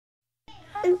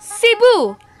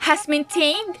Cebu has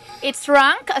maintained its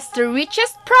rank as the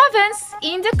richest province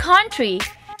in the country.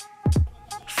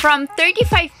 From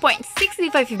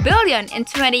 35.65 billion in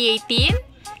 2018,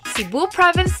 Cebu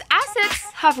province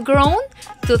assets have grown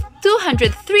to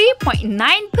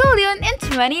 203.9 billion in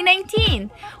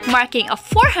 2019, marking a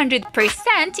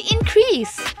 400%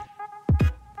 increase.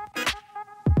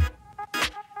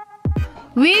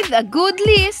 With a good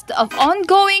list of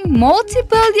ongoing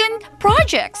multi-billion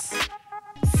projects,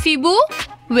 Cebu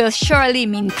will surely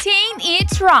maintain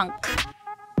its rank.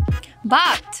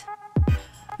 But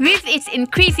with its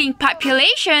increasing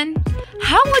population,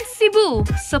 how would Cebu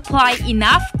supply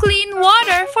enough clean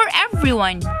water for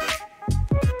everyone?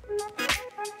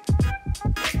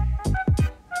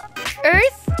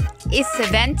 Earth is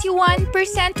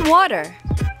 71% water,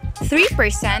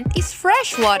 3% is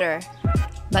fresh water,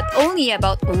 but only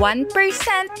about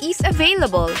 1% is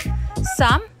available.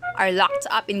 Some are locked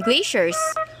up in glaciers,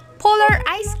 polar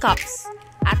ice caps,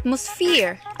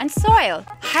 atmosphere, and soil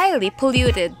highly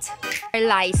polluted. It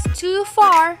lies too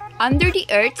far under the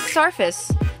Earth's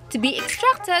surface to be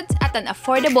extracted at an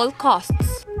affordable cost.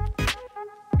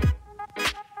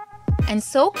 And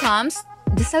so comes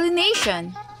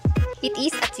desalination. It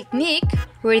is a technique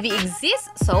where the excess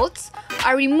salts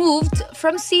are removed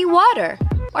from seawater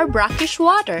or brackish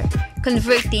water,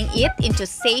 converting it into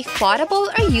safe potable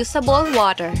or usable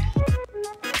water.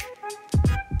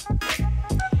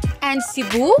 And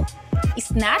Cebu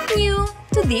is not new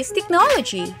to this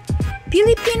technology.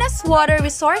 Pilipinas Water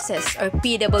Resources or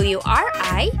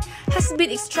PWRI has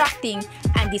been extracting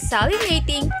and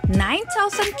desalinating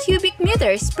 9,000 cubic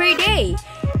meters per day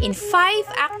in 5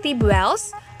 active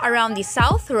wells around the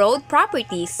South Road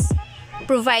properties,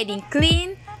 providing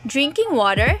clean drinking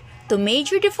water to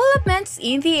major developments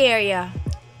in the area.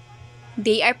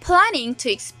 They are planning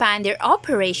to expand their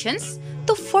operations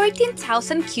to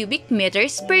 14,000 cubic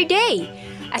meters per day,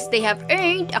 as they have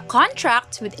earned a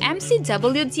contract with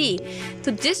MCWD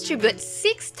to distribute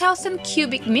 6,000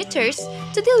 cubic meters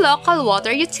to the local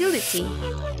water utility.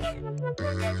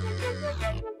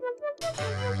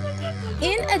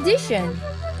 In addition,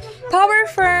 power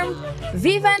firm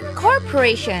Vivant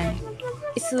Corporation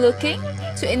is looking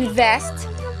to invest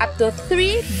up to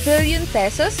 3 billion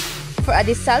pesos for a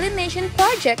desalination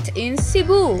project in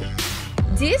Cebu.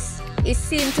 This is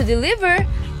seen to deliver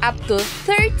up to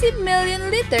 30 million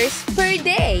liters per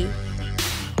day.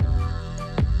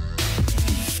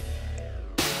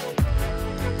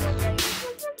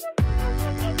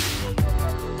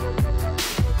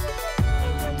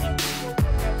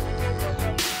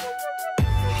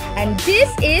 And this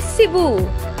is Cebu,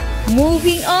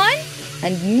 moving on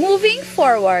and moving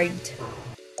forward.